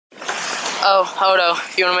Oh, Odo,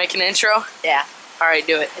 you want to make an intro? Yeah. Alright,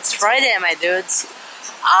 do it. It's Friday, my dudes.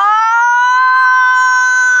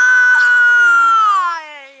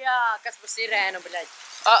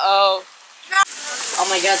 Uh-oh. Oh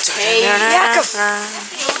my god, hey,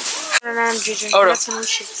 Odo.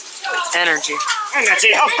 Energy.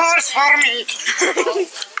 Energy, of course, for me.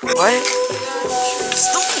 What?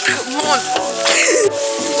 Come on.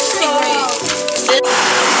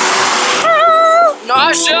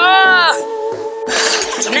 Nasha!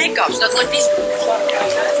 Snake ups, that's like these.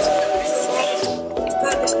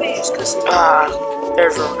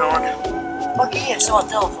 There's where we're going. Okay, yeah, so I'll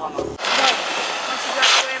telephone them.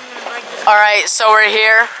 Alright, so we're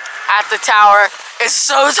here at the tower. It's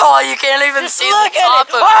so tall you can't even see the top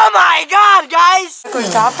of it. Oh my god, guys!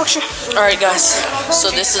 Alright guys,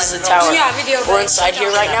 so this is the tower. We're inside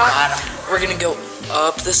here right now. We're gonna go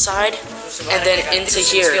up the side and then into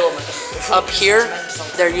here. Up here,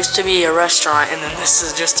 there used to be a restaurant and then this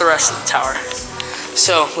is just the rest of the tower.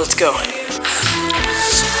 So, let's go.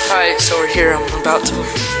 Alright, so we're here. I'm about to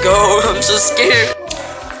go. I'm so scared.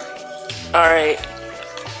 Alright,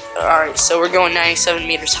 so we're going 97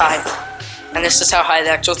 meters high. And this is how high the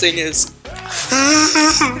actual thing is.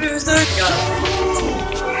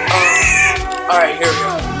 Alright, here we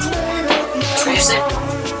go.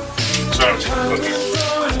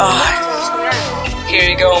 Here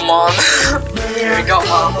you go, Mom. Here you go,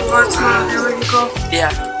 Mom.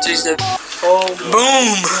 Yeah, Tuesday. Oh,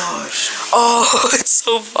 boom! Gosh. Oh, it's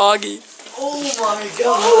so foggy. Oh my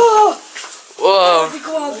god. Whoa.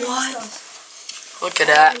 What? Look at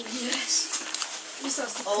that.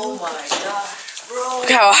 Oh my god. Bro.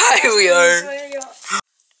 Look how high we are.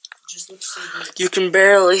 Just looks so good. You can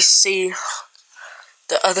barely see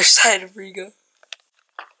the other side of Riga.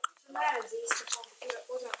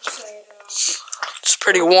 It's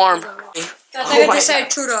pretty warm.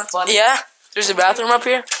 Yeah? There's a bathroom up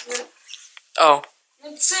here? Oh.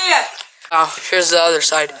 Oh, here's the other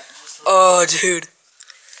side. Oh, dude.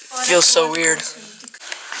 Feels so weird.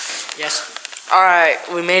 Yes. Alright,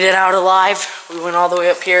 we made it out alive. We went all the way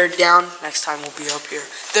up here, down. Next time we'll be up here.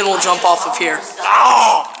 Then we'll jump off of here.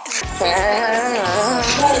 Oh!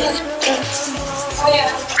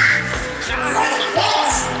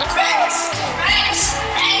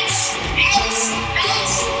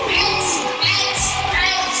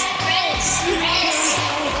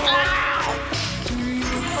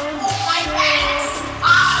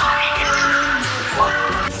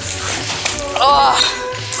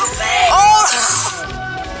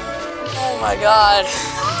 Oh my god.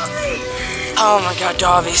 Oh my god,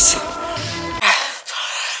 Dobbies.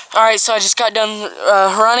 Alright, so I just got done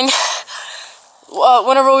running.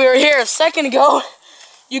 Whenever we were here a second ago,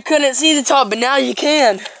 you couldn't see the top, but now you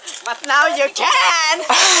can. But now you can!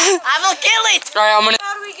 I will kill it! Alright, I'm gonna...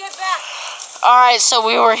 How do we get back? Alright, so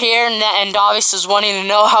we were here, and Dobbies is wanting to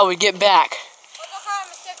know how we get back.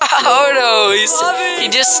 Oh no, he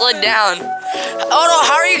just slid down. Oh no,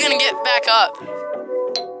 how are you gonna get back up?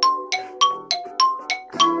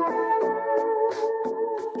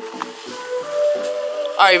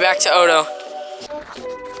 Alright, back to Odo.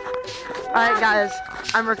 Alright guys,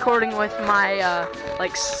 I'm recording with my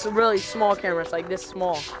like really small camera. It's like this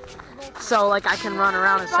small. So like I can run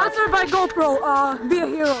around and stuff. Sponsored by GoPro, be a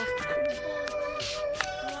hero.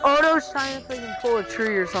 Odo's trying to freaking pull a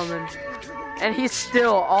tree or something. And he's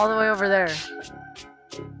still all the way over there.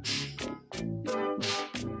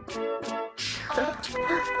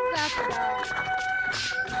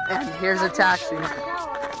 And here's a taxi.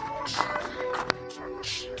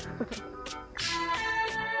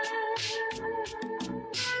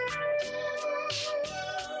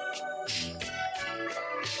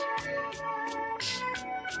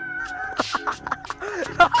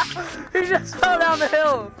 He just fell down the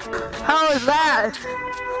hill. How is that?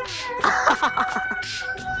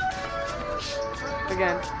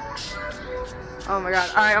 Again. Oh my god.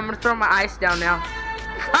 Alright, I'm gonna throw my ice down now.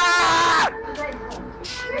 Ah!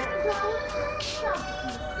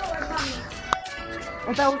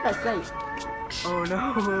 What the hell was that say? Oh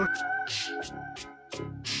no.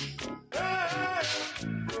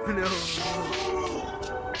 No.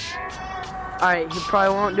 Alright, he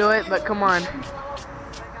probably won't do it, but come on.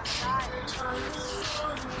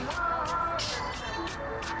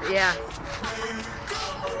 Yeah.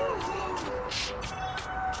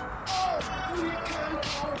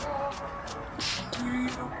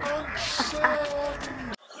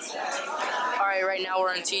 Alright, right now we're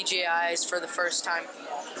on TGI's for the first time.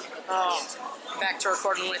 Oh, back to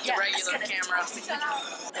recording with the regular camera.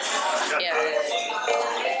 Yeah.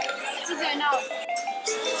 TJ, no.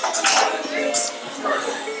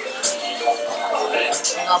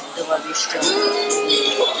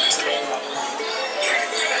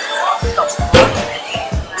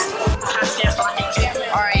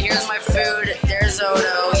 Alright, here's my food. There's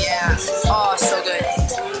Oto, yeah. Oh, so good.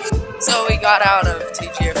 So we got out of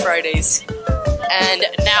TGI Fridays. And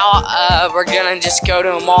now we're gonna just go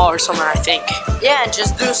to a mall or something, I think. Yeah,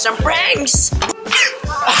 just do some pranks.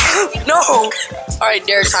 No! Alright,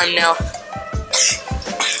 dare time now.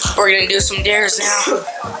 We're gonna do some dares now.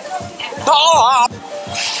 Oh!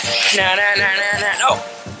 Na na na na na. No!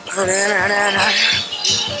 Na na na na.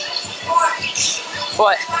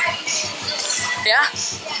 What? Yeah?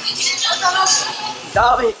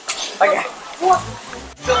 Dobby. Okay.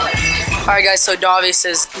 Alright guys, so Davies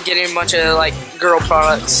is getting a bunch of like girl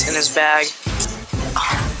products in his bag.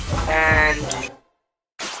 And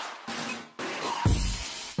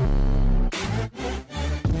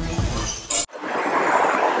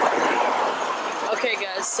okay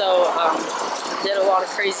guys, so did a lot of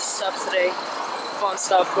crazy stuff today. Fun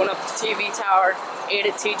stuff. Went up the TV tower, ate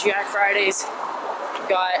at TGI Fridays,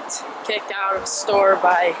 got kicked out of the store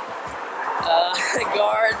by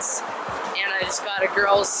guards, and I just got a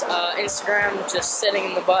girl's Instagram just sitting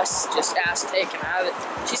in the bus, just asked, hey, can I have it?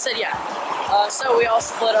 She said yeah. So we all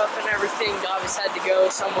split up and everything. Davis had to go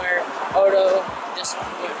somewhere. Oto just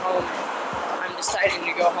went home. I'm deciding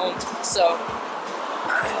to go home, so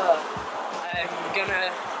I'm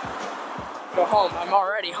gonna go home. I'm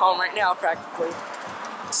already home right now practically.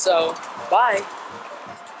 So bye.